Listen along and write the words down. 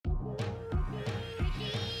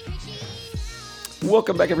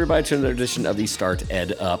Welcome back, everybody, to another edition of the Start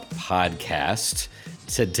Ed Up podcast.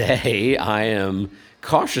 Today, I am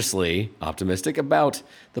cautiously optimistic about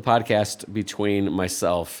the podcast between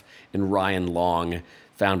myself and Ryan Long,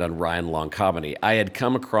 found on Ryan Long Comedy. I had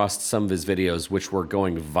come across some of his videos which were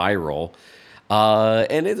going viral,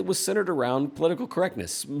 and it was centered around political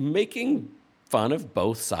correctness, making fun of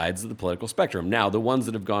both sides of the political spectrum. Now, the ones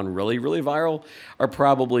that have gone really, really viral are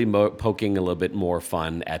probably poking a little bit more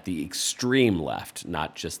fun at the extreme left,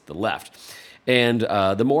 not just the left. And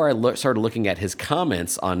the more I started looking at his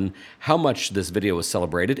comments on how much this video was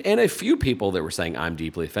celebrated, and a few people that were saying, I'm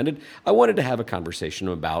deeply offended, I wanted to have a conversation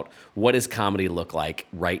about what does comedy look like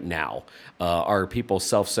right now? Are people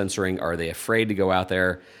self-censoring? Are they afraid to go out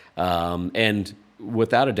there? And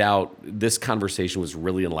without a doubt, this conversation was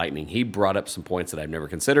really enlightening. He brought up some points that I've never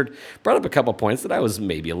considered, brought up a couple points that I was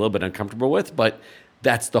maybe a little bit uncomfortable with, but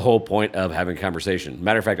that's the whole point of having a conversation.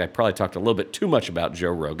 Matter of fact, I probably talked a little bit too much about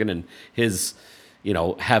Joe Rogan and his,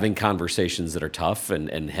 having conversations that are tough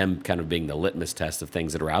and him kind of being the litmus test of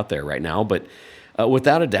things that are out there right now. But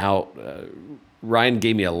without a doubt, Ryan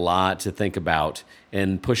gave me a lot to think about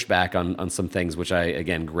and push back on some things, which I,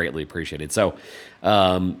 again, greatly appreciated. So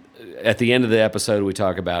at the end of the episode, we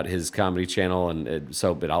talk about his comedy channel.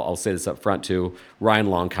 But I'll say this up front too, Ryan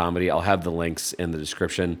Long Comedy. I'll have the links in the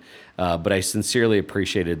description. But I sincerely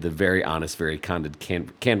appreciated the very honest, very candid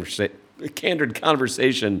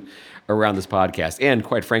conversation around this podcast. And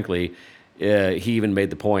quite frankly, he even made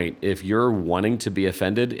the point, if you're wanting to be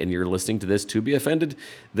offended and you're listening to this to be offended,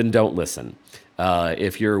 then don't listen.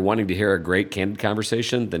 If you're wanting to hear a great candid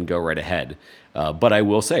conversation, then go right ahead. But I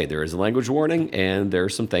will say there is a language warning, and there are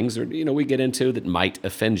some things that we get into that might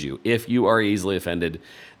offend you. If you are easily offended,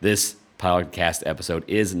 this podcast episode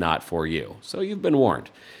is not for you. So you've been warned.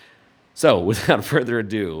 So without further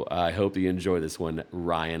ado, I hope you enjoy this one,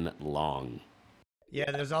 Ryan Long. Yeah,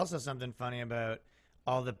 there's also something funny about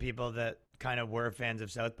all the people that kind of were fans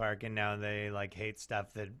of South Park and now they hate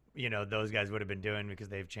stuff that those guys would have been doing because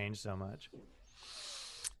they've changed so much.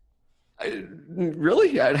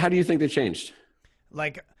 Really? How do you think they changed?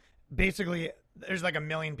 Basically, there's a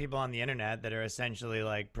million people on the internet that are essentially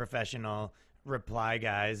professional reply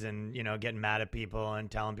guys and getting mad at people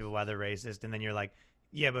and telling people why they're racist, and then you're like,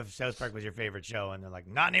 yeah, but if South Park was your favorite show, and they're like,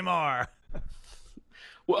 not anymore.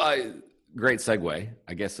 Well, great segue.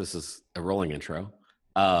 I guess this is a rolling intro.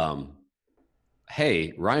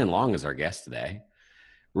 Hey, Ryan Long is our guest today.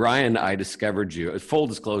 Ryan, I discovered you, full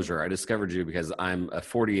disclosure, I discovered you because I'm a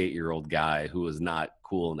 48-year-old guy who is not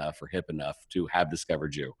cool enough or hip enough to have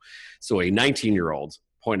discovered you. So a 19-year-old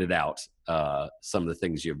pointed out some of the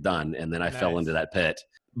things you've done, and then I fell into that pit.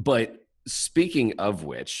 But speaking of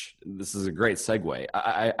which, this is a great segue.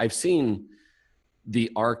 I've seen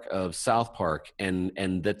the arc of South Park and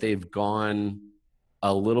that they've gone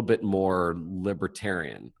a little bit more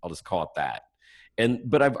libertarian. I'll just call it that.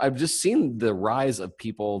 But I've just seen the rise of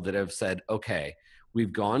people that have said, okay,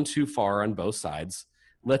 we've gone too far on both sides.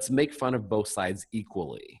 Let's make fun of both sides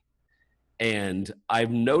equally. And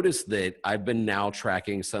I've noticed that I've been now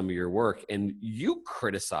tracking some of your work, and you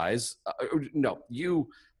criticize, you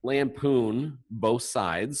lampoon both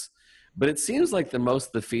sides, but it seems like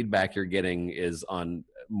the feedback you're getting is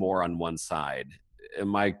more on one side.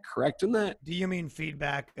 Am I correct in that? Do you mean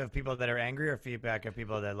feedback of people that are angry or feedback of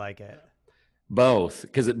people that like it? Both,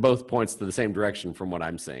 because it both points to the same direction from what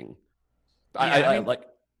I'm seeing. Yeah,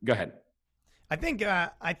 go ahead. I think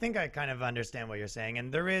I kind of understand what you're saying,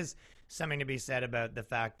 and there is something to be said about the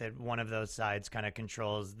fact that one of those sides kind of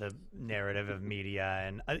controls the narrative of media.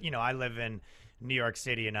 And I live in New York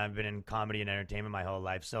City, and I've been in comedy and entertainment my whole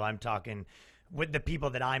life, so I'm talking with the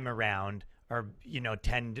people that I'm around are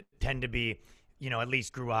tend to be at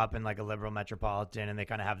least grew up in a liberal metropolitan, and they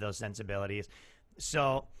kind of have those sensibilities.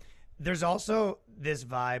 So there's also this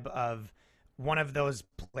vibe of one of those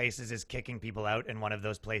places is kicking people out and one of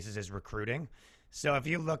those places is recruiting. So if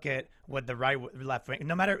you look at what the right, left wing,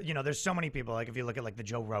 no matter, there's so many people, if you look at the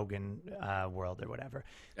Joe Rogan world or whatever,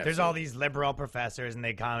 Absolutely. There's all these liberal professors, and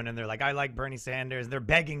they come and they're like, I like Bernie Sanders. They're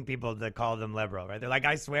begging people to call them liberal, right? They're like,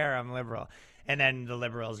 I swear I'm liberal. And then the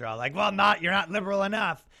liberals are all like, well, you're not liberal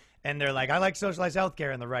enough. And they're like, I like socialized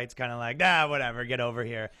healthcare. And the right's kind of like, whatever, get over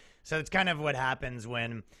here. So it's kind of what happens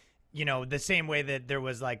when, the same way that there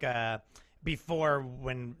was before,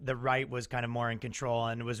 when the right was kind of more in control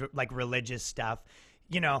and it was religious stuff,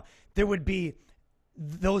 there would be,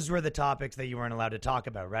 those were the topics that you weren't allowed to talk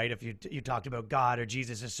about, right? If you talked about God or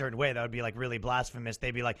Jesus a certain way, that would be really blasphemous.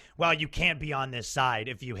 They'd be like, well, you can't be on this side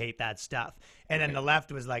if you hate that stuff. And then the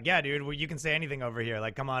left was like, yeah, dude, well, you can say anything over here.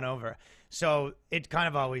 Come on over. So it kind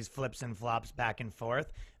of always flips and flops back and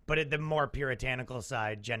forth. but the more puritanical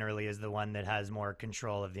side generally is the one that has more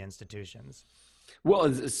control of the institutions. Well,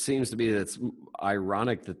 it seems to be that's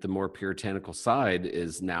ironic that the more puritanical side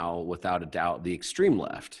is now, without a doubt, the extreme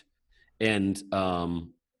left. And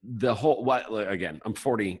the whole, again, I'm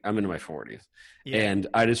 40, I'm into my 40s. Yeah. And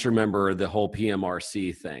I just remember the whole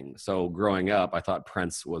PMRC thing. So growing up, I thought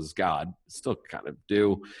Prince was God, still kind of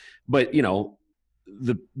do. But, you know,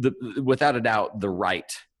 the without a doubt, the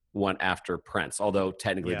right went after Prince, although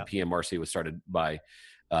technically the PMRC was started by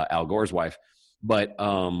Al Gore's wife. But,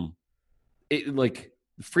 it, like,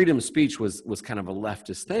 freedom of speech was kind of a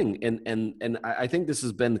leftist thing, and I think this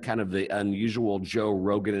has been kind of the unusual Joe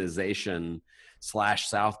Roganization /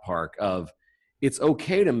 South Park of it's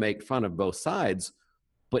okay to make fun of both sides,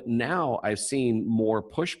 but now I've seen more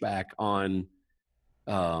pushback on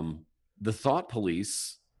the thought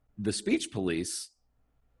police, the speech police,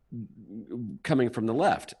 coming from the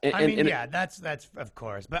left. That's of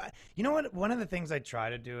course. But you know what? One of the things I try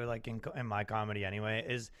to do, like in my comedy anyway,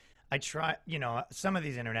 is I try, you know, some of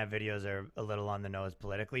these internet videos are a little on the nose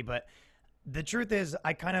politically, but the truth is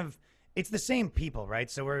it's the same people,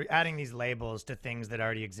 right? So we're adding these labels to things that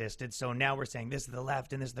already existed. So now we're saying this is the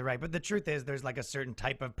left and this is the right. But the truth is there's like a certain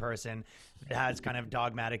type of person that has kind of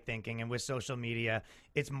dogmatic thinking. And with social media,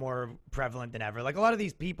 it's more prevalent than ever. Like a lot of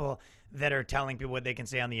these people that are telling people what they can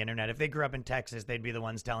say on the internet, if they grew up in Texas, they'd be the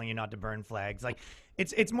ones telling you not to burn flags. Like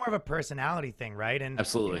it's more of a personality thing, right? And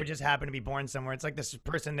absolutely, you just happen to be born somewhere. It's like this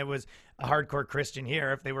person that was a hardcore Christian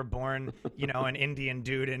here. If they were born, you know, an Indian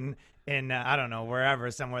dude in I don't know, wherever,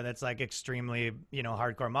 somewhere that's like extremely, you know,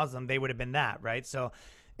 hardcore Muslim, they would have been that, right? So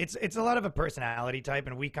it's a lot of a personality type,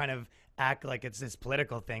 and we kind of act like it's this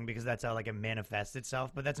political thing because that's how like it manifests itself,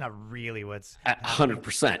 but that's not really what's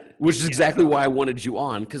 100%, which is exactly why I wanted you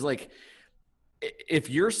on, because like if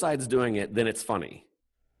your side's doing it, then it's funny.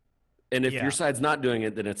 And if your side's not doing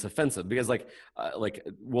it, then it's offensive, because like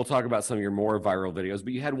we'll talk about some of your more viral videos,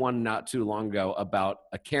 but you had one not too long ago about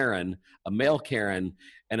a Karen, a male Karen,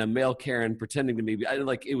 and a male Karen pretending to be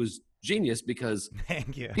like, it was genius because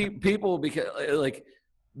thank you. People, because like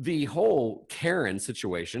the whole Karen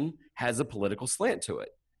situation has a political slant to it,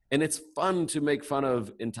 and it's fun to make fun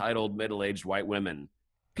of entitled middle-aged white women.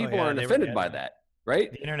 People aren't offended by that,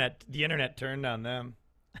 right? The internet turned on them.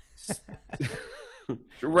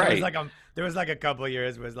 Right. There was like a couple of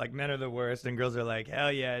years was like men are the worst and girls are like, hell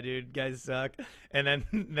yeah, dude, guys suck. And then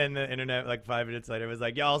the internet like 5 minutes later was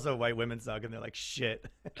like, yeah, also white women suck, and they're like, shit.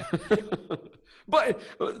 But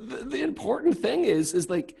the important thing is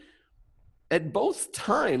like at both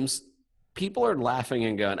times people are laughing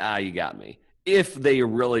and going, you got me, if they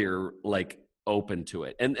really are like open to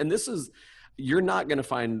it. And this is, you're not going to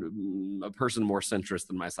find a person more centrist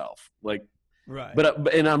than myself. Like, right.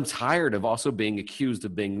 But I'm tired of also being accused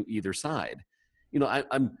of being either side. You know,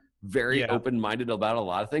 I'm very open-minded about a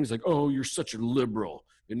lot of things. Like, oh, you're such a liberal,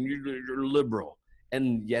 and you're liberal,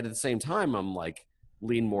 and yet at the same time, I'm like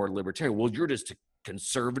lean more libertarian. Well, you're just a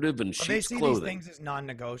conservative and sheep's clothing. They see these things as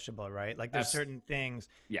non-negotiable, right? Like there's certain things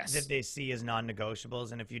that they see as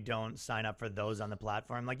non-negotiables, and if you don't sign up for those on the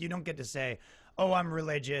platform, like you don't get to say, oh, I'm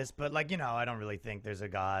religious, but like, you know, I don't really think there's a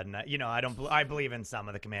God, and you know, I believe in some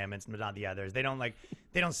of the commandments, but not the others. They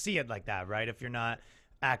don't see it like that, right? If you're not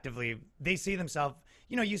actively, they see themselves,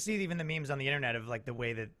 you know, you see even the memes on the internet of like the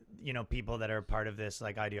way that, you know, people that are part of this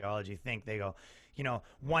like ideology think. They go, you know,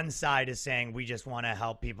 one side is saying we just want to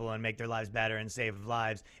help people and make their lives better and save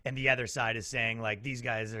lives, and the other side is saying like these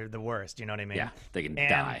guys are the worst. You know what I mean? Yeah, they can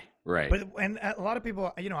die. Right. But and a lot of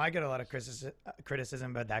people, you know, I get a lot of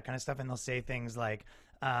criticism about that kind of stuff, and they'll say things like,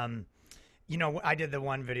 you know, I did the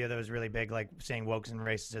one video that was really big, like saying wokes and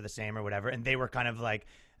racists are the same or whatever, and they were kind of like,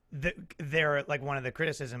 they're like, one of the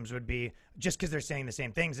criticisms would be just because they're saying the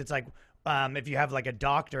same things. It's like, if you have like a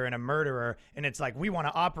doctor and a murderer, and it's like we want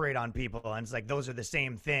to operate on people, and it's like those are the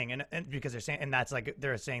same thing, and because they're saying, and that's like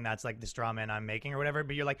they're saying that's like the straw man I'm making or whatever.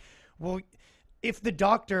 But you're like, well, if the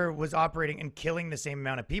doctor was operating and killing the same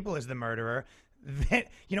amount of people as the murderer, then,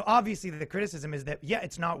 you know, obviously the criticism is that,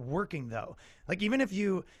 it's not working though. Like, even if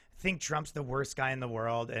you think Trump's the worst guy in the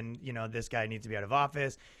world and, you know, this guy needs to be out of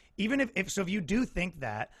office, even if you do think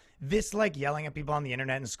that, this like yelling at people on the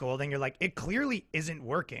internet and scolding, you're like, it clearly isn't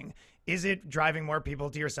working. Is it driving more people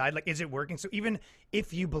to your side? Like, is it working? So even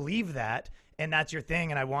if you believe that, and that's your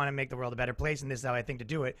thing, and I want to make the world a better place, and this is how I think to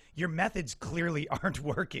do it, your methods clearly aren't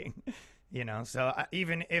working. You know, so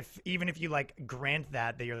even if you like grant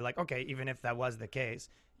that you're like, okay, even if that was the case,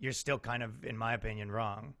 you're still kind of, in my opinion,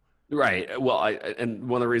 wrong. Right. Well, and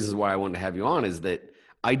one of the reasons why I wanted to have you on is that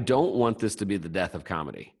I don't want this to be the death of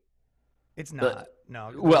comedy. It's not.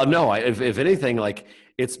 No. Well, no. If anything, like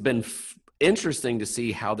it's been interesting to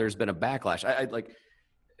see how there's been a backlash. I like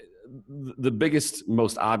the biggest,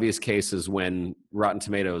 most obvious case is when Rotten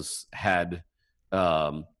Tomatoes had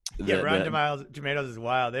Rotten Tomatoes is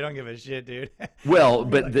wild. They don't give a shit, dude. Well,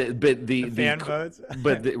 but the fan votes.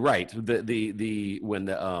 But the when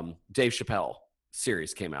the Dave Chappelle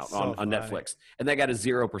series came out on Netflix, and they got a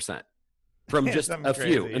 0% from just a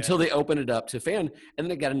few until they opened it up to fan, and then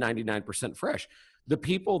they got a 99% fresh. The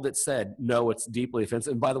people that said no, it's deeply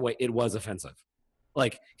offensive. And by the way, it was offensive.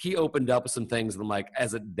 Like, he opened up some things, and I'm like,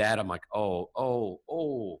 as a dad, I'm like,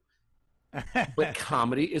 oh. But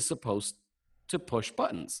comedy is supposed to push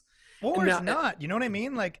buttons. Or it's not. You know what I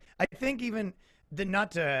mean? Like, I think even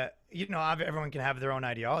not to, everyone can have their own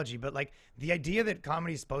ideology, but like the idea that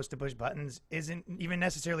comedy is supposed to push buttons isn't even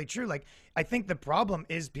necessarily true. Like, I think the problem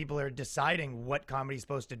is people are deciding what comedy is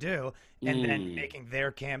supposed to do and then making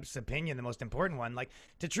their camp's opinion the most important one. Like,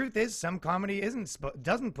 the truth is, some comedy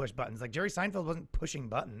doesn't push buttons. Like, Jerry Seinfeld wasn't pushing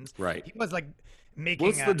buttons. Right. He was like making.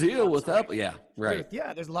 What's the deal with that? Yeah. Right.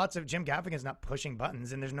 Yeah. There's lots of Jim Gaffigan's not pushing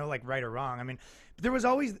buttons, and there's no like right or wrong. I mean, there's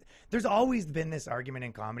always been this argument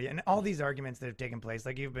in comedy, and all these arguments that have taken place.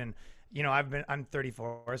 Like, you've been, I'm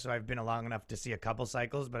 34, so I've been along enough to see a couple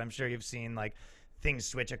cycles, but I'm sure you've seen like things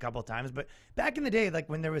switch a couple times. But back in the day, like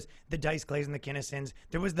when there was the Dice Clays and the Kinnisons,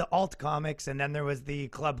 there was the alt comics, and then there was the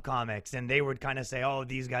club comics, and they would kind of say, oh,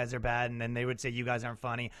 these guys are bad, and then they would say, you guys aren't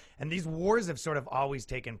funny. And these wars have sort of always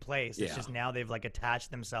taken place. It's just now they've like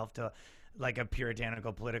attached themselves to like a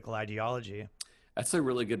puritanical political ideology. That's a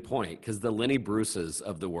really good point, because the Lenny Bruces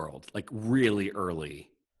of the world, like really early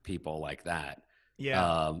people like that.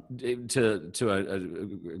 Yeah. To a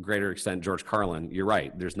greater extent, George Carlin. You're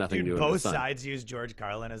right. There's nothing new. Both sides use George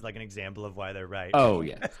Carlin as like an example of why they're right. Oh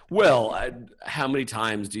yeah. Well, how many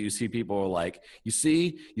times do you see people like, you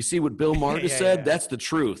see what Bill Maher just said? That's the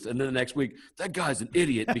truth. And then the next week, that guy's an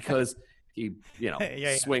idiot because he,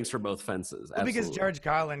 swings for both fences. Well, because George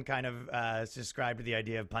Carlin kind of subscribed to the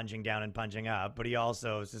idea of punching down and punching up, but he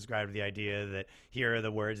also subscribed to the idea that here are the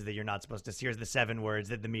words that you're not supposed to. Here's the 7 words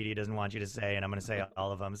that the media doesn't want you to say, and I'm going to say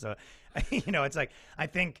all of them. So, it's like, I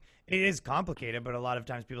think it is complicated, but a lot of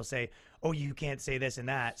times people say, oh, you can't say this and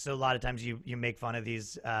that. So a lot of times you make fun of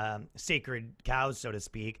these sacred cows, so to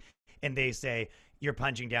speak, and they say, you're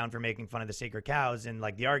punching down for making fun of the sacred cows. And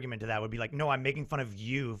like the argument to that would be like, no, I'm making fun of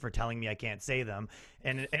you for telling me I can't say them.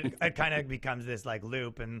 And it kind of becomes this like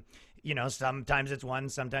loop. And, sometimes it's one,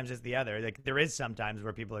 sometimes it's the other. Like, there is sometimes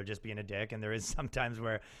where people are just being a dick, and there is sometimes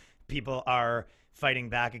where people are fighting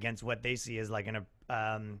back against what they see as like an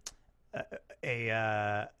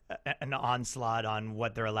onslaught on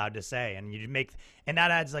what they're allowed to say. And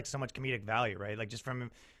that adds like so much comedic value, right? Like, just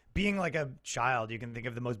from being like a child, you can think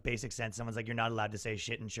of the most basic sense. Someone's like, you're not allowed to say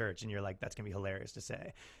shit in church. And you're like, that's going to be hilarious to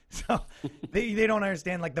say. So they don't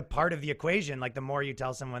understand like the part of the equation. Like, the more you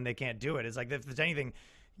tell someone they can't do it, it's like, if there's anything,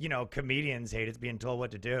 comedians hate, it's being told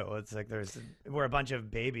what to do. It's like, we're a bunch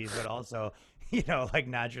of babies, but also, like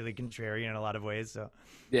naturally contrarian in a lot of ways. So,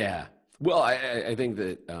 yeah. Well, I think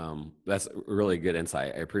that that's really good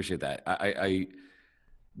insight. I appreciate that.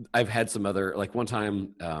 I've had some other, like one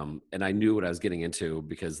time, and I knew what I was getting into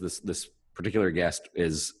because this particular guest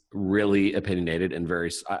is really opinionated and very.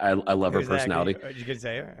 I love her personality. You could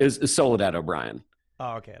say her. Is Soledad O'Brien.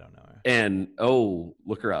 Oh, okay, I don't know her. And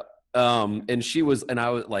look her up. And she was, and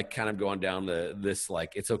I was like kind of going down this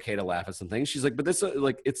like, it's okay to laugh at some things. She's like, but this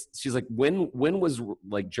like she's like, when was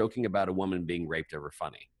like joking about a woman being raped ever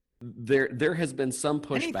funny? There has been some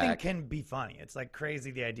pushback. Anything can be funny. It's like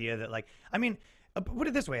crazy the idea that like, I mean. Put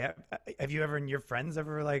it this way: have you ever, and your friends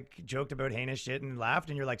ever like joked about heinous shit and laughed,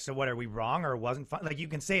 and you're like, "So what? Are we wrong, or it wasn't fun?" Like, you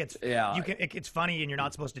can say it's it's funny, and you're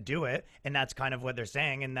not supposed to do it, and that's kind of what they're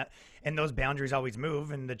saying, and those boundaries always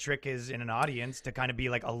move, and the trick is in an audience to kind of be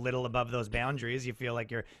like a little above those boundaries. You feel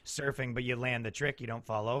like you're surfing, but you land the trick, you don't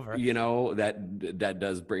fall over. That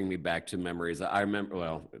does bring me back to memories. I remember.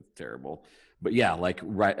 Well, it's terrible. But yeah, like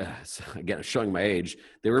again, showing my age,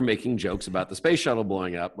 they were making jokes about the space shuttle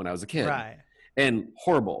blowing up when I was a kid. Right. And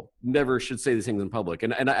horrible. Never should say these things in public.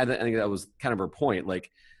 And I think that was kind of her point. Like,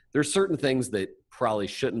 there's certain things that probably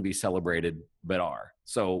shouldn't be celebrated, but are.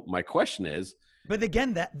 So my question is. But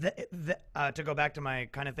again, to go back to my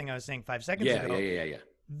kind of thing I was saying 5 seconds ago. Yeah.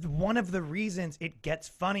 One of the reasons it gets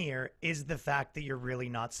funnier is the fact that you're really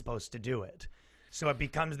not supposed to do it. So it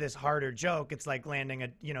becomes this harder joke. It's like landing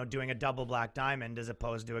doing a double black diamond as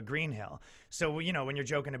opposed to a green hill. So, when you're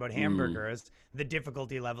joking about hamburgers, the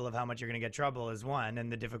difficulty level of how much you're going to get trouble is one,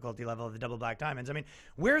 and the difficulty level of the double black diamonds. I mean,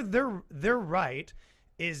 where they're right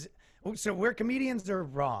is So where comedians are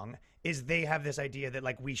wrong is they have this idea that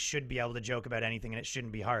like we should be able to joke about anything and it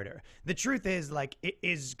shouldn't be harder. The truth is like it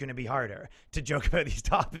is going to be harder to joke about these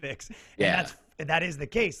topics. Yeah. And that is the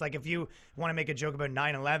case. Like if you want to make a joke about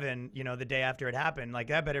 9/11, you know, the day after it happened, like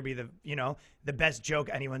that better be the, you know, the best joke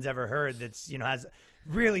anyone's ever heard that's, you know, has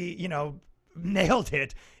really, you know, nailed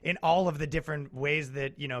it in all of the different ways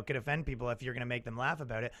that, you know, could offend people if you're going to make them laugh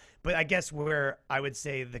about it. But I guess where I would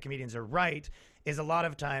say the comedians are right is a lot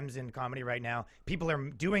of times in comedy right now, people are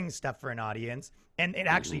doing stuff for an audience and it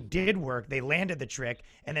actually did work. They landed the trick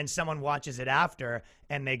and then someone watches it after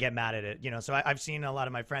and they get mad at it. You know, so I've seen a lot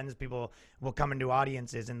of my friends, people will come into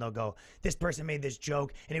audiences and they'll go, this person made this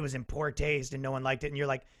joke and it was in poor taste and no one liked it. And you're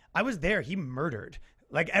like, I was there. He murdered.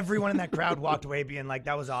 Like everyone in that crowd walked away being like,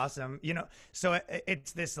 that was awesome. You know, so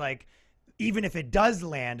it's this like, even if it does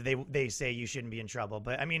land, they say you shouldn't be in trouble.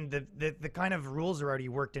 But I mean, the kind of rules are already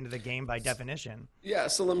worked into the game by definition. Yeah.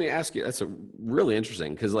 So let me ask you, that's a really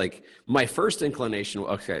interesting. Cause like my first inclination,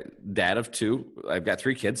 okay, dad of two, I've got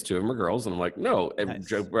 3 kids, 2 of them are girls. And I'm like, no, Nice.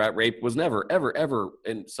 joke about rape was never, ever, ever.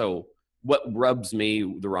 And so what rubs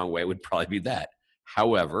me the wrong way would probably be that.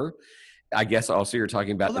 However, I guess also you're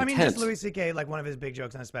talking about Well, I mean, intent. just Louis C.K., like one of his big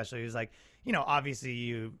jokes on Especially, he was like, you know, obviously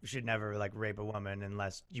you should never like rape a woman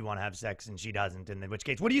unless you want to have sex and she doesn't. In which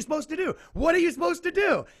case, what are you supposed to do? What are you supposed to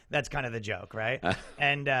do? That's kind of the joke, right?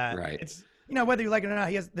 And Right. it's, you know, whether you like it or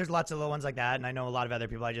not, there's lots of little ones like that. And I know a lot of other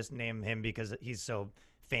people, I just name him because he's so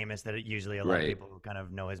famous that usually a lot of Right. people kind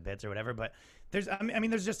of know his bits or whatever. But I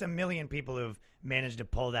mean, there's just a million people who've managed to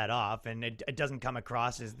pull that off. And it doesn't come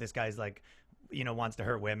across as this guy's like, you know, wants to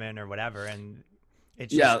hurt women or whatever. And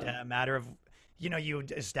it's just a matter of, you know, you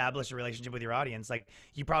establish a relationship with your audience. Like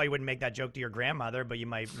you probably wouldn't make that joke to your grandmother, but you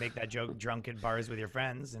might make that joke drunk at bars with your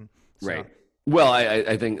friends. And so, Right. Well,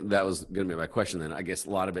 I think that was going to be my question then. I guess a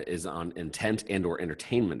lot of it is on intent and or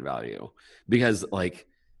entertainment value. Because like,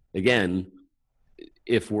 again,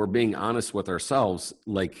 if we're being honest with ourselves,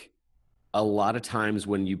 like a lot of times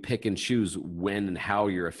when you pick and choose when and how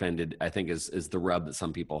you're offended, I think is the rub that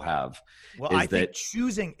some people have. well, I think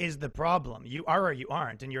choosing is the problem. You are or you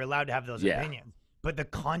aren't, and you're allowed to have those opinions. But the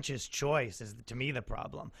conscious choice is, to me, the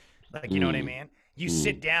problem. Like, you know what I mean? You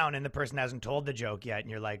sit down and the person hasn't told the joke yet, and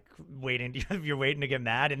you're like waiting. You're waiting to get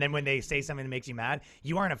mad, and then when they say something that makes you mad,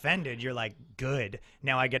 you aren't offended. You're like, good.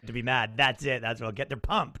 Now I get to be mad. That's it. That's what I'll get. They're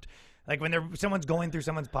pumped. Like when someone's going through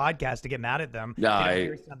someone's podcast to get mad at them, they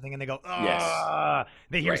hear something and they go, "Ah!"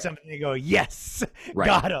 They hear something and they go, "Yes,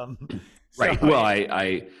 got him." Right. So, well,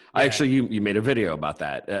 I actually, you made a video about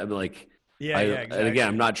that. Exactly. And again,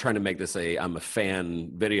 I'm not trying to make this I'm a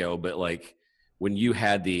fan video, but like when you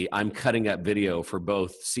had I'm cutting up video for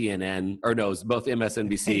both CNN or no, it's both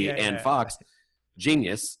MSNBC and Fox,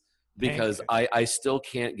 genius, because I still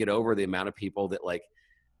can't get over the amount of people that like,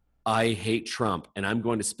 I hate Trump and I'm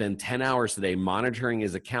going to spend 10 hours today monitoring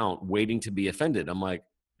his account, waiting to be offended. I'm like,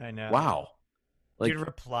 I know. wow. Like, you're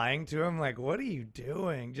replying to him like, what are you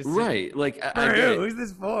doing? Just right. Like, who's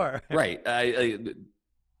this for? Right.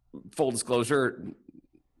 Full disclosure,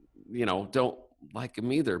 you know, don't like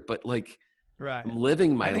him either, but like, I'm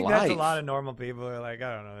living my life. I think that's a lot of normal people are like,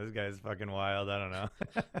 I don't know, this guy's fucking wild. I don't know.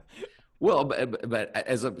 Well, but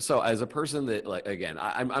as a person that like, again,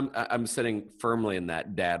 I'm sitting firmly in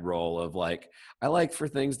that dad role of like, I like for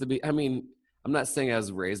things to be, I mean, I'm not saying I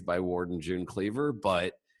was raised by Ward and June Cleaver,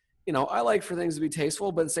 but you know, I like for things to be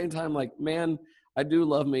tasteful, but at the same time, like, man, I do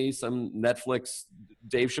love me some Netflix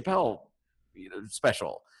Dave Chappelle, you know,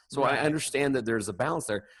 special. So I understand that there's a balance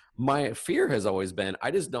there. My fear has always been,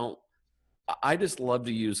 I just love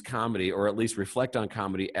to use comedy, or at least reflect on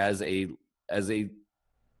comedy as a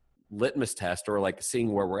litmus test, or like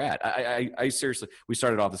seeing where we're at. I seriously, we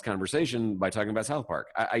started off this conversation by talking about South Park.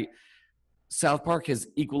 South Park has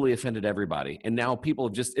equally offended everybody. And now people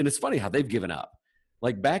and it's funny how they've given up.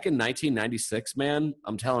 Like back in 1996, man,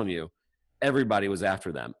 I'm telling you, everybody was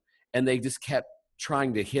after them. And they just kept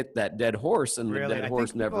trying to hit that dead horse, and the dead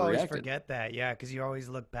horse never reacted. Always forget that, yeah, because you always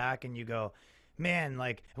look back and you go, man,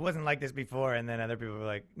 like it wasn't like this before, and then other people were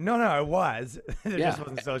like, no, it was. There just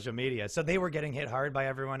wasn't social media, so they were getting hit hard by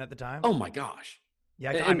everyone at the time. Oh my gosh.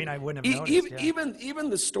 Yeah, I mean, I wouldn't have noticed. Even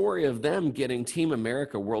the story of them getting Team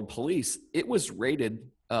America World Police, it was rated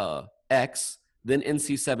X, then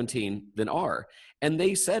NC-17, then R, and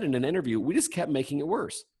they said in an interview, we just kept making it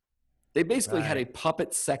worse. They basically had a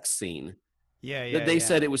puppet sex scene. That they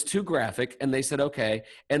said it was too graphic, and they said, okay.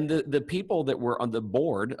 And the people that were on the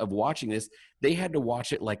board of watching this, they had to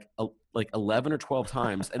watch it like 11 or 12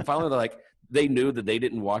 times. And finally, they knew that they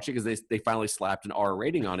didn't watch it because they finally slapped an R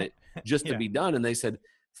rating on it just to be done. And they said,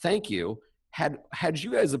 thank you. Had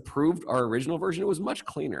you guys approved our original version, it was much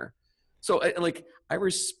cleaner. So like I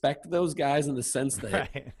respect those guys in the sense that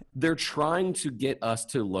Right. they're trying to get us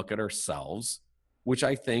to look at ourselves, which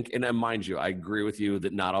I think, and mind you, I agree with you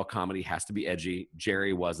that not all comedy has to be edgy.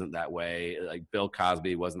 Jerry wasn't that way. Like Bill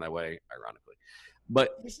Cosby wasn't that way, ironically.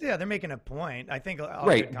 But Yeah, they're making a point. I think all good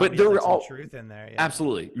right, but comedy has they're like some all truth in there. Yeah.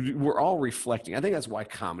 absolutely. We're all reflecting. I think that's why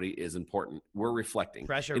comedy is important. We're reflecting.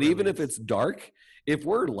 Pressure And even if release. it's dark, if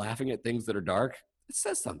we're laughing at things that are dark, it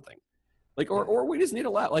says something. Like, Yeah. or we just need a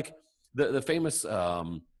laugh. Like the famous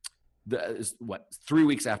is what 3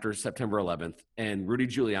 weeks after September 11th, and Rudy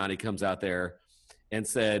Giuliani comes out there and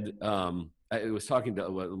said, I was talking to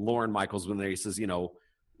Lorne Michaels when he says,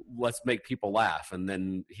 let's make people laugh. And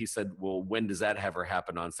then he said, well, when does that ever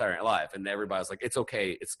happen on Saturday Night Live? And everybody's like, it's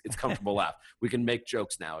okay. It's comfortable laugh. We can make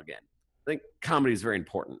jokes now again. I think comedy is very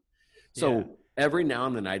important. So Yeah. every now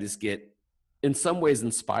and then I just get in some ways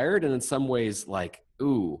inspired and in some ways like,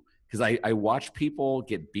 ooh, because I watch people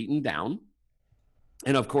get beaten down.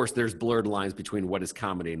 And of course, there's blurred lines between what is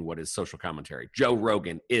comedy and what is social commentary. Joe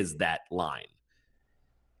Rogan is that line.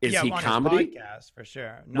 Is Yeah, he on comedy? his podcast for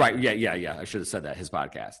sure. Right. Yeah. I should have said that. His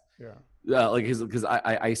podcast. Yeah. Because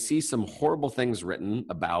I see some horrible things written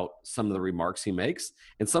about some of the remarks he makes.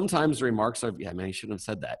 And sometimes the remarks are, yeah, man, he shouldn't have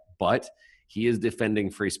said that. But he is defending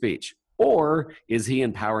free speech. Or is he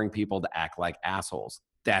empowering people to act like assholes?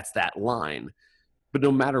 That's that line. But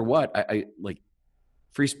no matter what, I like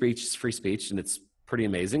free speech is free speech, and it's pretty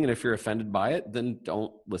amazing. And if you're offended by it, then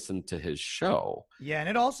don't listen to his show. Yeah, and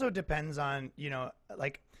it also depends on,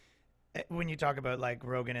 like when you talk about like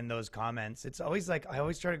Rogan and those comments, it's always like I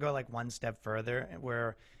always try to go like one step further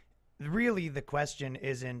where really the question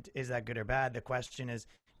isn't is that good or bad? The question is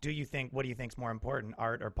what do you think is more important,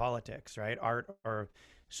 art or politics, right? Art or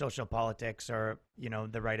social politics or,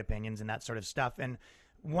 the right opinions and that sort of stuff. And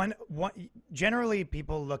one generally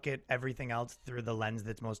people look at everything else through the lens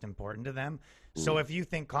that's most important to them. So if you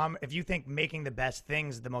think making the best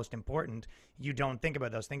things the most important, you don't think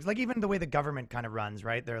about those things. Like even the way the government kind of runs,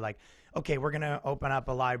 right? They're like, okay, we're going to open up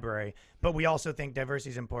a library, but we also think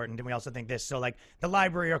diversity is important and we also think this. So like the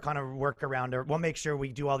library will kind of work around, or we'll make sure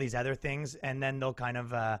we do all these other things, and then they'll kind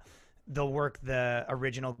of they'll work the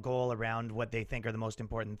original goal around what they think are the most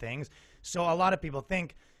important things. So a lot of people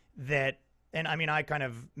think that, and I mean, I kind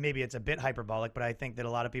of, maybe it's a bit hyperbolic, but I think that a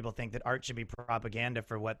lot of people think that art should be propaganda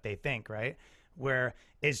for what they think, right? Where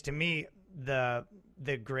is, to me, the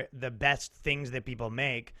best things that people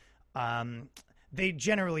make, they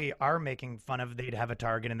generally are making fun of, they'd have a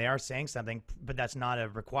target and they are saying something, but that's not a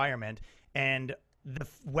requirement. And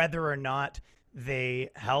whether or not they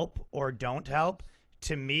help or don't help,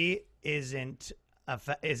 to me, isn't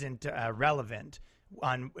relevant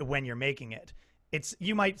on when you're making it. It's,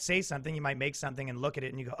 you might say something, you might make something and look at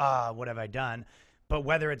it and you go, what have I done? But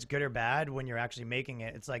whether it's good or bad when you're actually making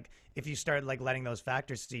it, it's like if you start like letting those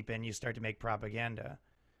factors seep in, you start to make propaganda.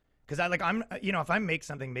 Because if I make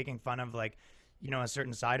something making fun of like, a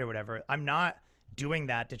certain side or whatever, I'm not doing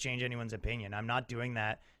that to change anyone's opinion. I'm not doing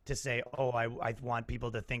that to say, I want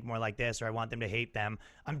people to think more like this or I want them to hate them.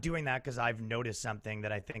 I'm doing that because I've noticed something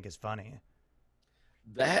that I think is funny.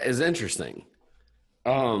 That is interesting.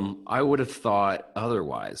 I would have thought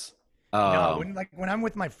otherwise. No, when I'm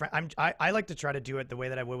with my friend, I like to try to do it the way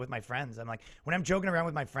that I would with my friends. I'm like, when I'm joking around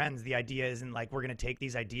with my friends, the idea isn't like we're gonna take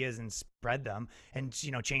these ideas and spread them and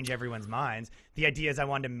change everyone's minds. The idea is I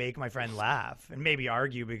wanted to make my friend laugh and maybe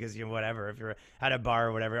argue because whatever, if you're at a bar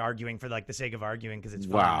or whatever, arguing for like the sake of arguing because it's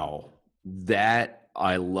fun. Wow, that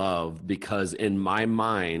I love, because in my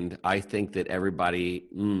mind, I think that everybody.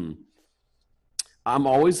 I'm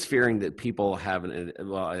always fearing that people haven't.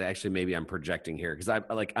 Well, actually, maybe I'm projecting here because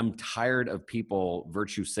I'm tired of people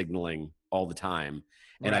virtue signaling all the time,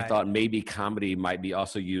 and I Right. thought maybe comedy might be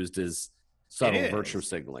also used as subtle virtue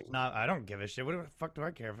signaling. No, I don't give a shit. What the fuck do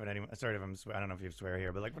I care if anyone? Sorry if I don't know if you swear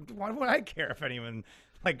here, but like, why would I care if anyone?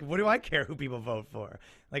 Like, what do I care who people vote for?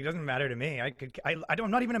 Like, it doesn't matter to me.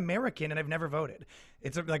 I'm not even American, and I've never voted.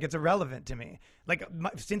 It's irrelevant to me. Like,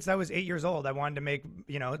 since I was 8 years old, I wanted to make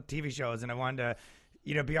TV shows, and I wanted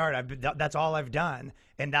to be art. That's all I've done,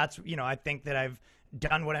 and that's I think that I've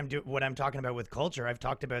done what I'm talking about with culture. I've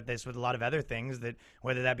talked about this with a lot of other things, that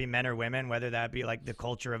whether that be men or women, whether that be like the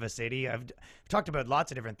culture of a city. I've talked about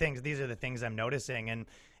lots of different things. These are the things I'm noticing,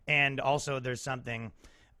 and also there's something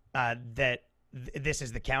that this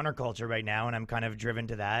is the counterculture right now, and I'm kind of driven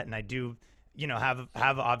to that, and I do have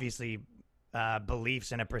obviously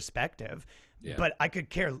beliefs and a perspective, but I could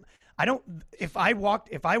care. I don't. If I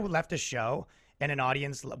left a show and an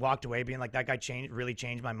audience walked away being like, that guy really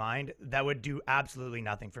changed my mind, that would do absolutely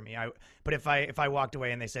nothing for me. But if I walked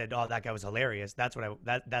away and they said, oh, that guy was hilarious, that's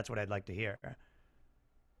what I'd like to hear.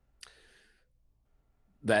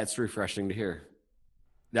 That's refreshing to hear.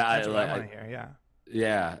 Yeah, That's what I want to hear. Yeah.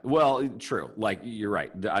 yeah. Well, true. Like you're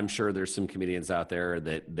right. I'm sure there's some comedians out there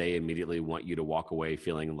that they immediately want you to walk away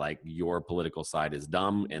feeling like your political side is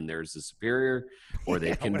dumb and theirs is superior, or they've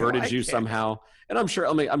Yeah, what do converted I you care? somehow. And I'm sure.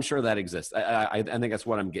 I mean, I'm sure that exists. I think that's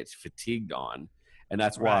what I'm getting fatigued on, and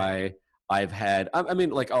that's Right. why I've had. I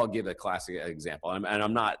mean, like I'll give a classic example, and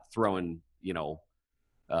I'm not throwing,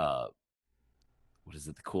 uh, what is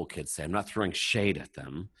it the cool kids say? I'm not throwing shade at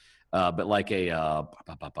them, but like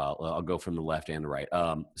I'll go from the left and the right.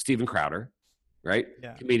 Steven Crowder, right?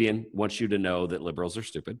 Yeah. Comedian wants you to know that liberals are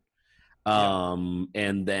stupid. Yeah.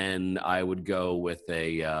 And then I would go with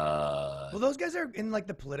a. Well, those guys are in like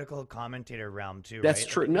the political commentator realm too, That's right?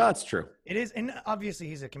 true. Like No, that's true. it is, and obviously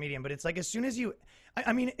he's a comedian, but it's like as soon as you,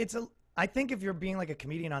 I mean, I think if you're being like a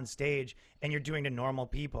comedian on stage and you're doing to normal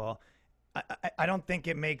people, I don't think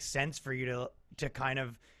it makes sense for you to kind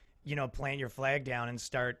of, plant your flag down and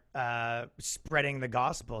start spreading the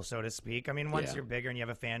gospel, so to speak. I mean, once Yeah. you're bigger and you have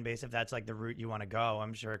a fan base, if that's like the route you want to go,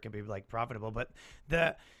 I'm sure it could be like profitable. But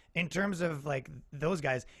the in terms of like those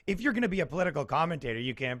guys, if you're going to be a political commentator,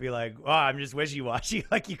 you can't be like, oh, I'm just wishy-washy.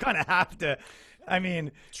 Like you kind of have to, I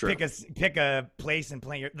mean, True. pick a place and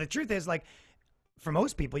play your. The truth is, like, for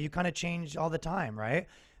most people, you kind of change all the time, right?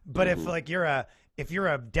 But if like if you're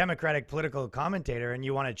a Democratic political commentator and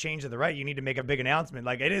you want to change to the right, you need to make a big announcement.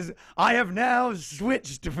 Like it is, I have now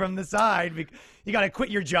switched from the side. You got to quit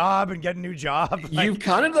your job and get a new job. Like, You've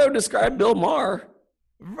kind of though described Bill Maher.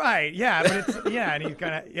 right? Yeah, but it's yeah, and he's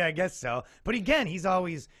kind of I guess so. But again, she's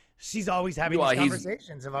always having Well, these he's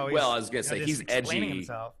conversations of always. well. I was gonna say just he's explaining edgy.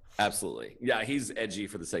 himself. Absolutely. Yeah, he's edgy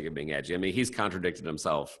for the sake of being edgy. I mean, he's contradicted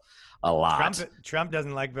himself a Trump lot. Trump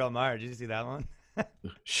doesn't like Bill Maher. Did you see that one?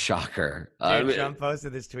 Shocker. Dude, Trump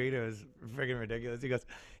posted this tweet. It was freaking ridiculous. He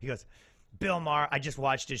goes, Bill Maher, I just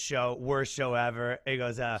watched his show, worst show ever. He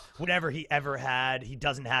goes, whatever he ever had, he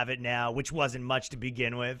doesn't have it now, which wasn't much to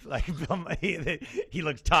begin with. Like, he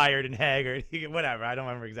looks tired and haggard. Whatever, I don't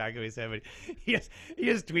remember exactly what he said, but he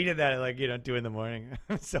just tweeted that at like 2 in the morning.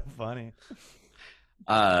 It's so funny.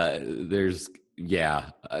 There's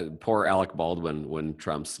poor Alec Baldwin when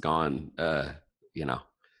Trump's gone.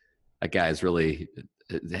 That guy's really.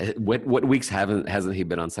 What weeks hasn't he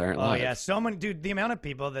been on Saturday Night Oh Live? yeah, so many, dude. The amount of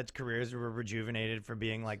people that's careers were rejuvenated for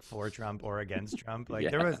being like for Trump or against Trump. Like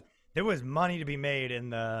Yeah. there was money to be made in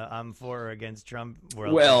the I'm for or against Trump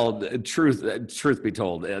world. Well, truth be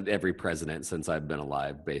told, every president since I've been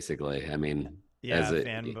alive, basically. I mean, Yeah, as a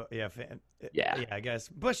yeah. I guess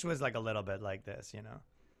Bush was like a little bit like this.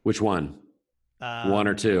 which one? One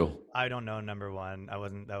or two? I don't know number one. I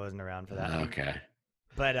wasn't around for that. Okay.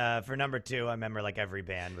 But for number two, I remember like every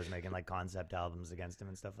band was making like concept albums against him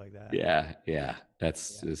and stuff like that. Yeah.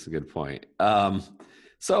 That's a good point.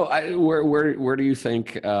 So where do you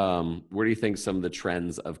think some of the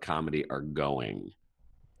trends of comedy are going?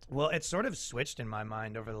 Well, it sort of switched in my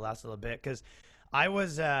mind over the last little bit because I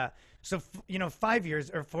was 5 years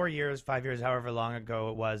or 4 years, 5 years, however long ago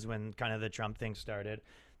it was when kind of the Trump thing started.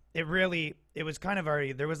 It was kind of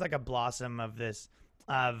already there was like a blossom of this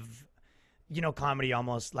of comedy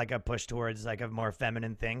almost like a push towards like a more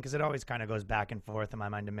feminine thing because it always kind of goes back and forth in my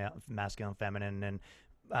mind to masculine, feminine,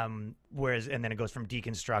 and whereas and then it goes from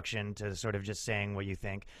deconstruction to sort of just saying what you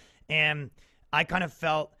think. And I kind of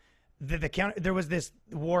felt there was this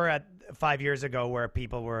war at 5 years ago where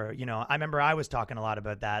people were, I remember I was talking a lot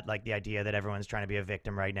about that, like the idea that everyone's trying to be a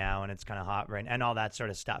victim right now and it's kind of hot right and all that sort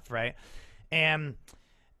of stuff, right? And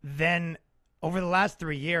then over the last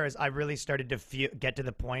 3 years, I really started to get to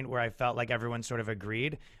the point where I felt like everyone sort of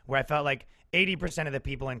agreed, where I felt like 80% of the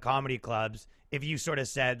people in comedy clubs, if you sort of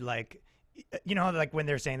said like, like when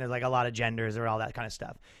they're saying there's like a lot of genders or all that kind of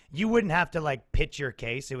stuff, you wouldn't have to like pitch your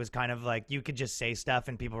case. It was kind of like you could just say stuff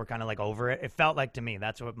and people were kind of like over it. It felt like to me,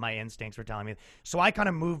 that's what my instincts were telling me. So I kind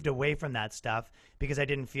of moved away from that stuff because I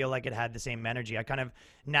didn't feel like it had the same energy. I kind of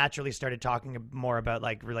naturally started talking more about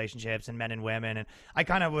like relationships and men and women. And I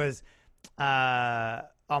kind of was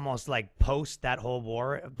almost like post that whole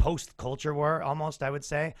war, post culture war, almost, I would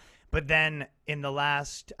say. But then in the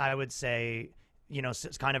last, I would say,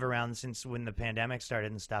 it's kind of around since when the pandemic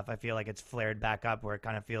started and stuff, I feel like it's flared back up where it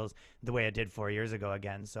kind of feels the way it did 4 years ago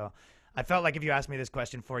again. So I felt like if you asked me this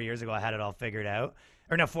question 4 years ago, I had it all figured out.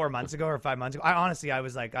 Or no, 4 months ago or 5 months ago. I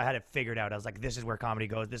was like, I had it figured out. I was like, this is where comedy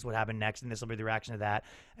goes. This is what happened next, and this will be the reaction to that.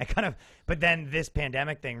 But then this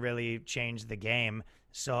pandemic thing really changed the game.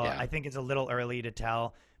 So Yeah. I think it's a little early to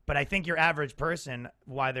tell. But I think your average person,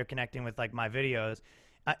 why they're connecting with like my videos,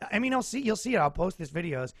 I mean, you'll see it. I'll post these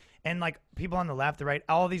videos, and like people on the left, the right,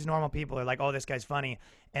 all these normal people are like, "Oh, this guy's funny,"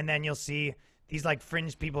 and then you'll see these like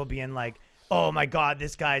fringe people being like, oh my God,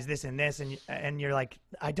 this guy's this and this, and you're like,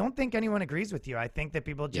 I don't think anyone agrees with you. I think that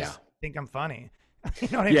people just think I'm funny. You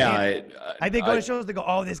know what I mean? They go to shows, they go,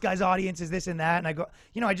 oh, this guy's audience is this and that, and I go,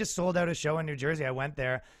 I just sold out a show in New Jersey. I went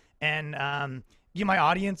there, and my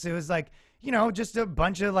audience, it was like, just a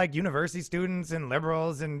bunch of like university students and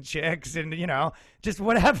liberals and chicks and, just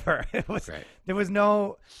whatever. There was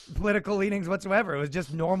no political leanings whatsoever. It was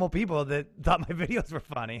just normal people that thought my videos were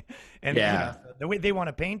funny. And the way they want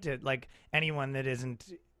to paint it, like anyone that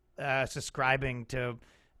isn't subscribing to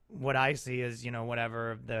what I see as,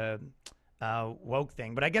 whatever the woke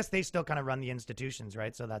thing. But I guess they still kind of run the institutions,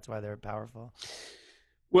 right? So that's why they're powerful.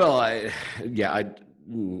 Well,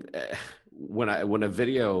 when a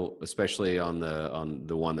video, especially on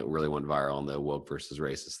the one that really went viral on the woke versus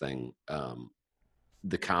racist thing,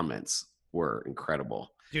 the comments were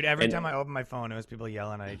incredible. Dude, every time I opened my phone, it was people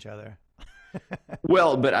yelling at each other.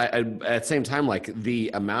 Well, but I at the same time, like the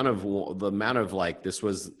amount of like, this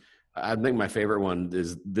was, I think my favorite one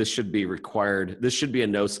is, this should be required. This should be a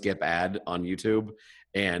no skip ad on YouTube.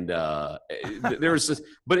 And there was this,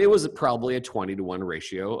 but it was probably a 20-to-1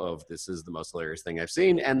 ratio of, this is the most hilarious thing I've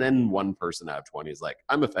seen. And then one person out of 20 is like,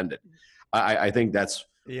 I'm offended. I think that's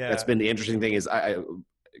been the interesting thing is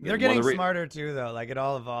they're getting smarter too, though. Like, it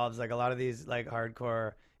all evolves. Like, a lot of these like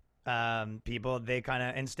hardcore people, they kind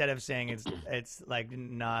of, instead of saying it's like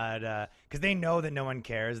not because they know that no one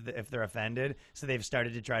cares if they're offended, so they've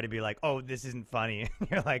started to try to be like, oh, this isn't funny.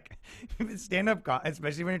 You're like, stand up,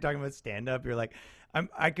 especially when you're talking about stand up, you're like,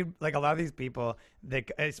 I could, like, a lot of these people,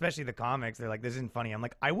 especially the comics, they're like, this isn't funny. I'm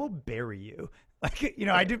like, I will bury you. Like,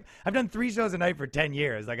 I've done 3 shows a night for 10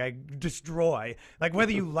 years. Like, I destroy, like,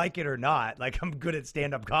 whether you like it or not. Like, I'm good at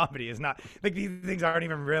stand-up comedy. It's not like these things aren't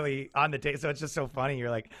even really on the table. So it's just so funny. You're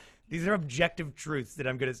like, these are objective truths that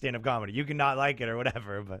I'm good at stand-up comedy. You can not like it or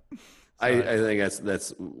whatever, but I think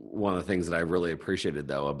that's one of the things that I really appreciated,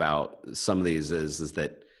 though, about some of these is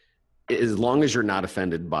that as long as you're not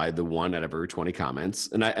offended by the 1 out of every 20 comments,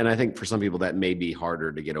 and I think for some people that may be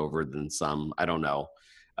harder to get over than some. I don't know.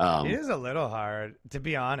 It is a little hard, to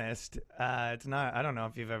be honest. It's not. I don't know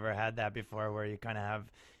if you've ever had that before, where you kind of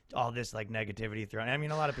have all this like negativity thrown. I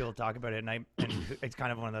mean, a lot of people talk about it, and it's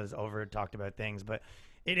kind of one of those over talked about things, but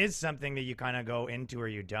it is something that you kind of go into or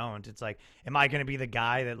you don't. It's like, am I going to be the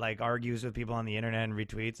guy that like argues with people on the internet and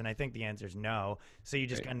retweets? And I think the answer is no. So you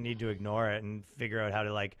just kind of need to ignore it and figure out how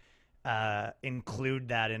to like include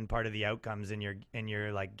that in part of the outcomes in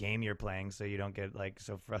your like game you're playing, so you don't get like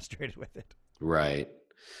so frustrated with it. Right.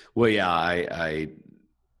 Well, yeah, I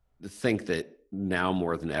think that now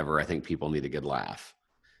more than ever, I think people need a good laugh.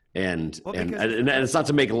 And it's not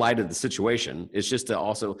to make light of the situation. It's just to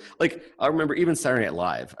also, like, I remember even Saturday Night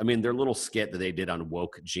Live. I mean, their little skit that they did on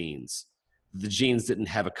woke jeans. The jeans didn't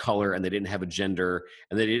have a color and they didn't have a gender,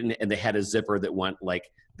 and they had a zipper that went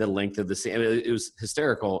like the length of the same. It was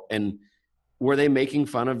hysterical. And were they making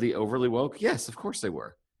fun of the overly woke? Yes, of course they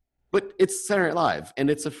were. But it's Saturday Night Live, and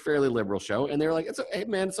it's a fairly liberal show, and they're like, "Hey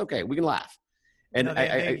man, it's okay, we can laugh." And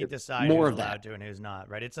they decide more who's of allowed that to and who's not,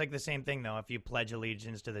 right? It's like the same thing, though. If you pledge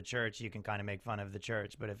allegiance to the church, you can kind of make fun of the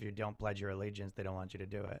church, but if you don't pledge your allegiance, they don't want you to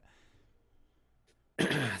do it.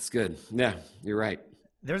 That's good. Yeah, you're right.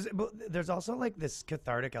 There's also like this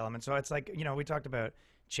cathartic element. So it's like, we talked about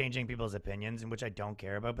changing people's opinions, and which I don't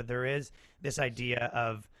care about, but there is this idea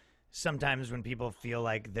of sometimes when people feel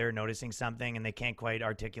like they're noticing something and they can't quite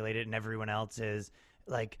articulate it, and everyone else is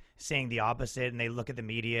like saying the opposite, and they look at the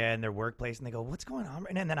media and their workplace and they go, what's going on?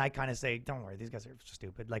 And then I kind of say, don't worry, these guys are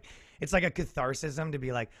stupid. Like, it's like a catharsis to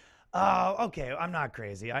be like, oh, okay, I'm not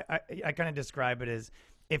crazy. I kind of describe it as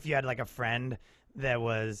if you had like a friend that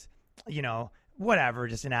was, whatever,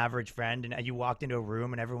 just an average friend, and you walked into a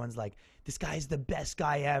room and everyone's like, this guy's the best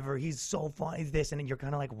guy ever, he's so fun, he's this, and then you're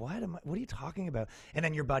kind of like, what are you talking about? And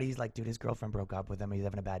then your buddy's like, dude, his girlfriend broke up with him, he's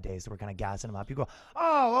having a bad day, so we're kind of gassing him up. You go,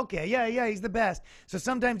 oh, okay, yeah, he's the best. So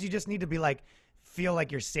sometimes you just need to be like, feel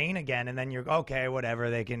like you're sane again, and then you're okay, whatever,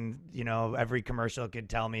 they can, every commercial could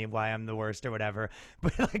tell me why I'm the worst or whatever,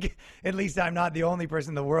 but like, at least I'm not the only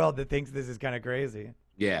person in the world that thinks this is kind of crazy.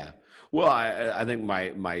 Yeah. Well, I think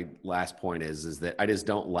my last point is that I just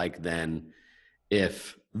don't like then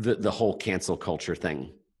if the whole cancel culture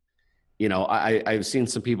thing. I've seen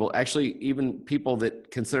some people, actually even people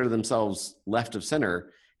that consider themselves left of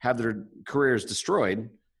center, have their careers destroyed,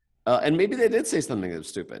 and maybe they did say something that was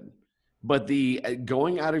stupid, but the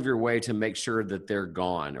going out of your way to make sure that they're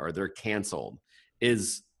gone or they're canceled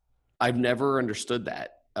is, I've never understood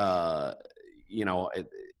that.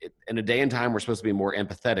 In a day and time we're supposed to be more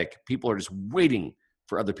empathetic, people are just waiting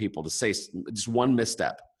for other people to say just one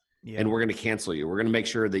misstep, and we're going to cancel you. We're going to make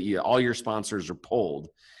sure that all your sponsors are pulled.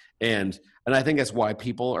 And I think that's why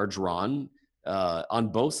people are drawn on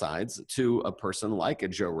both sides to a person like a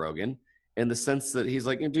Joe Rogan, in the sense that he's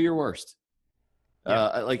like, do your worst.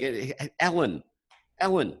 Ellen,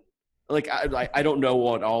 like I don't know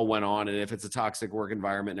what all went on and if it's a toxic work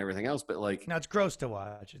environment and everything else, but like, no, it's gross to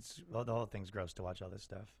watch. The whole thing's gross to watch all this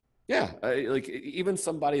stuff. Yeah, like even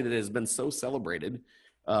somebody that has been so celebrated,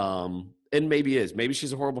 and maybe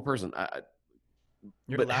she's a horrible person.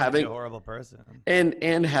 You're allowed to be a horrible person,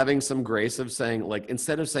 and having some grace of saying, like,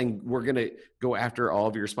 instead of saying we're gonna go after all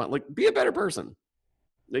of your response, like, be a better person.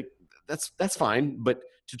 Like that's fine, but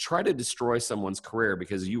to try to destroy someone's career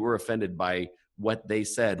because you were offended by what they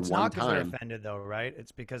said it's one not time. They're offended though, right?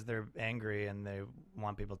 It's because they're angry and they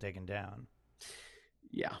want people taken down.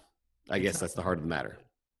 Yeah, I guess that's the heart of the matter.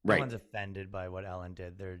 No Right. one's offended by what Ellen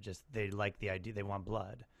did. They like the idea. They want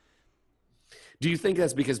blood. Do you think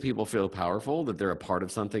that's because people feel powerful, that they're a part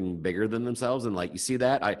of something bigger than themselves? And like, you see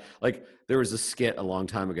that? There was a skit a long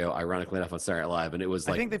time ago, ironically enough, on Saturday Night Live, and it was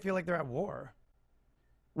like, I think they feel like they're at war.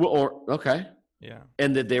 Well, okay. Yeah.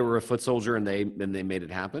 And that they were a foot soldier and they made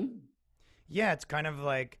it happen? Yeah, it's kind of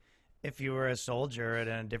like if you were a soldier in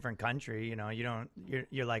a different country,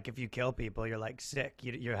 you're like, if you kill people, you're like sick.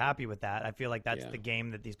 You're happy with that. I feel like that's the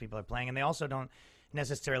game that these people are playing. And they also don't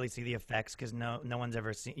necessarily see the effects because no one's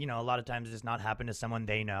ever seen, a lot of times it's not happened to someone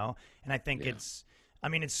they know. And I think it's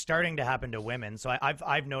starting to happen to women. So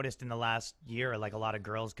I've noticed in the last year, like a lot of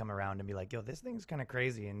girls come around and be like, yo, this thing's kind of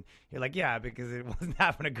crazy. And you're like, yeah, because it wasn't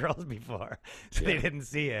happening to girls before. So they didn't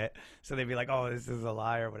see it. So they'd be like, oh, this is a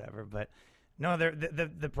lie or whatever. But no,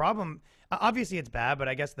 the problem, obviously it's bad, but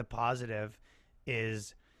I guess the positive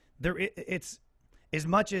is it's as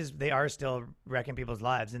much as they are still wrecking people's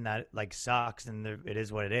lives and that like sucks and it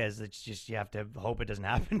is what it is. It's just, you have to hope it doesn't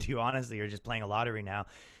happen to you. Honestly, you're just playing a lottery now.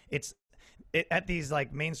 At these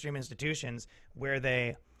like mainstream institutions where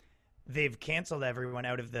they've canceled everyone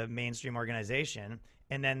out of the mainstream organization,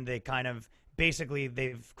 and then they kind of basically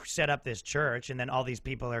they've set up this church, and then all these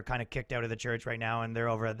people are kind of kicked out of the church right now and they're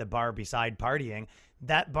over at the bar beside partying.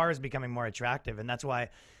 That bar is becoming more attractive, and that's why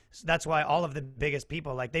all of the biggest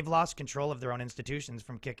people, like, they've lost control of their own institutions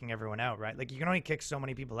from kicking everyone out, right? Like, you can only kick so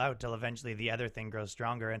many people out till eventually the other thing grows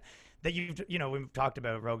stronger. And that we've talked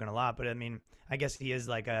about Rogan a lot, but I mean, I guess he is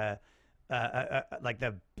like like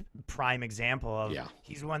the prime example of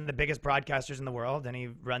he's one of the biggest broadcasters in the world, and he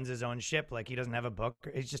runs his own ship. Like, he doesn't have a book.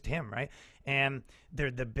 It's just him, right? And they're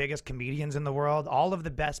the biggest comedians in the world. All of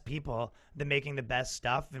the best people, they're making the best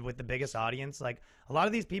stuff and with the biggest audience. Like, a lot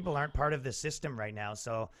of these people aren't part of the system right now.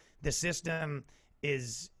 So the system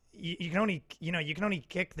is, you can only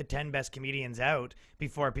kick the 10 best comedians out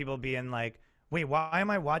before people being like, wait, why am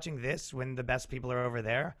I watching this when the best people are over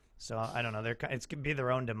there? So I don't know. It's going to be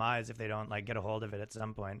their own demise if they don't like get a hold of it at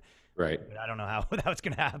some point. Right. But I don't know how it's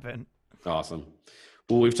going to happen. Awesome.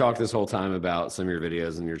 Well, we've talked this whole time about some of your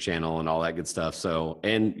videos and your channel and all that good stuff. So,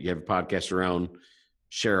 and you have a podcast your own.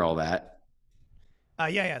 Share all that.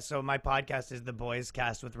 Yeah. So my podcast is The Boys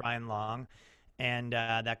Cast with Ryan Long, and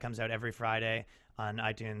that comes out every Friday on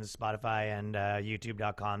iTunes, Spotify, and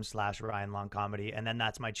YouTube.com/Ryan Long Comedy. And then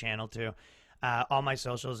that's my channel too. All my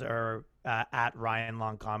socials are at Ryan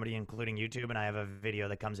Long Comedy, including YouTube, and I have a video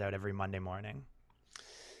that comes out every Monday morning.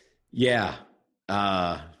 Yeah.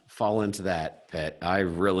 Fall into that, Pet. I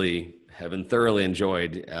really have been thoroughly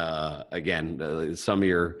enjoyed, again, some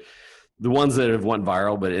of the ones that have went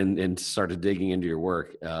viral, but and started digging into your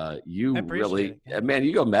work. You really, man,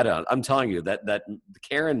 you go meta. I'm telling you that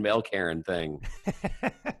Karen, male Karen thing,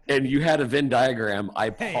 and you had a Venn diagram.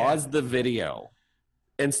 I paused the video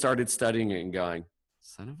and started studying it and going,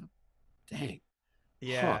 son of a dang.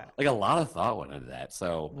 Yeah. Huh. Like, a lot of thought went into that.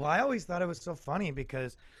 So, well, I always thought it was so funny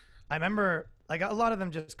because I remember, like, a lot of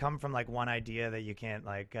them just come from like one idea that you can't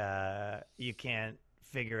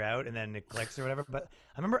figure out, and then it clicks or whatever. But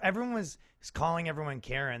I remember everyone was calling everyone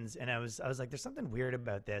Karens, and I was like, there's something weird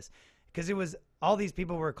about this, because it was all these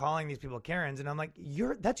people were calling these people Karens, and I'm like,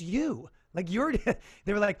 that's you. Like,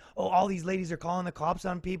 they were like, oh, all these ladies are calling the cops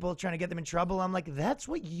on people, trying to get them in trouble. I'm like, that's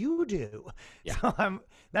what you do. Yeah. So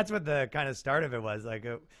that's what the kind of start of it was. Like,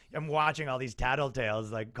 I'm watching all these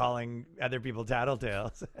tattletales, like calling other people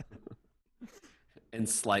tattletales. And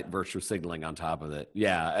slight virtue signaling on top of it.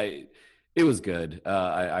 Yeah, it was good.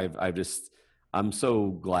 I'm so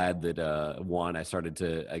glad that I started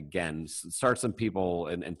to again start some people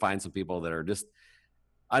and find some people that are just,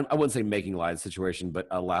 I wouldn't say making light of the situation, but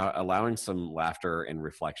allowing some laughter and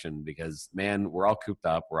reflection, because, man, we're all cooped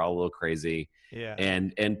up, we're all a little crazy. Yeah.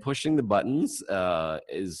 And pushing the buttons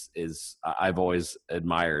is I've always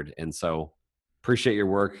admired, and so appreciate your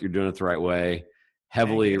work. You're doing it the right way.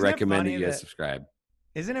 Heavily recommend that you guys subscribe.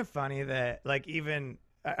 Isn't it funny that like even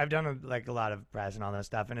I've done like a lot of press and all that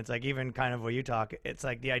stuff, and it's like even kind of where you talk, it's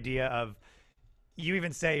like the idea of you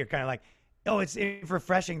even say you're kind of like, oh, it's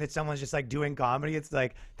refreshing that someone's just like doing comedy. It's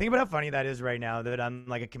like think about how funny that is right now that I'm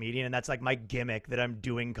like a comedian and that's like my gimmick that I'm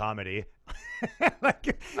doing comedy.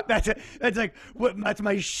 Like that's like that's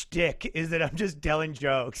my shtick is that I'm just telling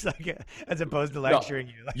jokes like as opposed to lecturing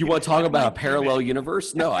you. Like, you want to talk about a parallel gimmick.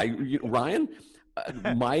 universe? No, Ryan,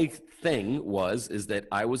 my thing is that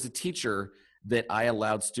I was a teacher that I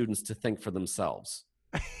allowed students to think for themselves.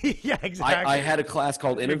 Yeah, exactly. I had a class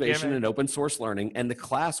called Good Innovation gimmick. and Open Source Learning, and the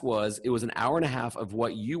class it was an hour and a half of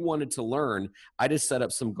what you wanted to learn. I just set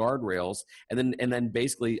up some guardrails, and then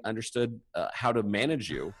basically understood how to manage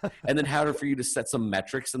you, and then for you to set some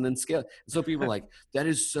metrics and then scale. So people are like, "That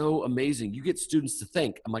is so amazing! You get students to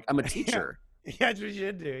think." I'm like, "I'm a teacher." Yeah, that's what you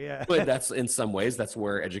should do. Yeah. But that's in some ways that's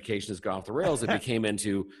where education has gone off the rails. It became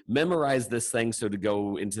into memorize this thing so to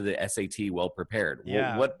go into the SAT well prepared.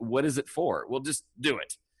 Yeah. Well, what is it for? Well, just do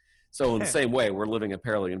it. So in the same way, we're living a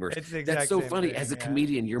parallel universe. It's the That's exact so same funny. thing, As a yeah.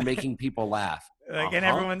 comedian, you're making people laugh. Like, and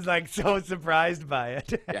everyone's like so surprised by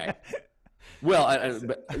it. Yeah. Well,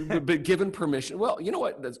 but given permission, well, you know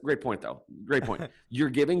what? That's a great point, though. Great point.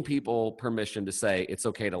 You're giving people permission to say it's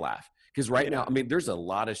okay to laugh. Because right now, I mean, there's a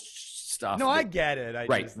lot of stuff. No, I get it.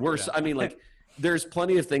 I mean, like, there's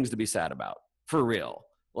plenty of things to be sad about, for real.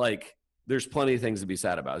 Like, there's plenty of things to be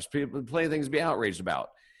sad about. There's plenty of things to be outraged about.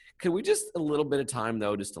 Can we just a little bit of time,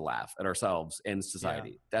 though, just to laugh at ourselves and society?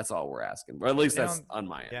 Yeah. That's all we're asking. Or at least that's on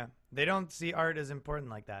my end. Yeah. They don't see art as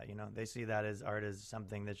important like that. You know, they see that as art as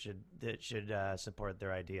something that should support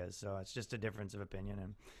their ideas. So it's just a difference of opinion.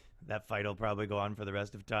 And that fight will probably go on for the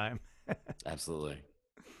rest of time. Absolutely.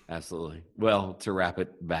 Absolutely. Well, to wrap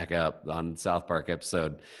it back up on South Park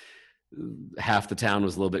episode, half the town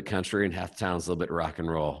was a little bit country and half the town was a little bit rock and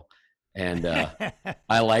roll. And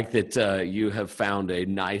I like that you have found a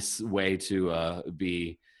nice way to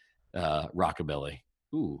be rockabilly.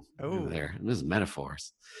 Ooh, there. This is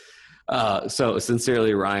metaphors. So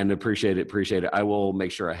sincerely, Ryan, appreciate it. I will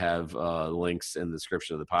make sure I have links in the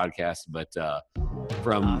description of the podcast. But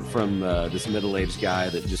from this middle-aged guy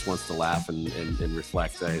that just wants to laugh and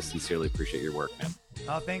reflect, I sincerely appreciate your work, man.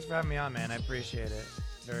 Oh, thanks for having me on, man. I appreciate it.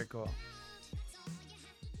 Very cool.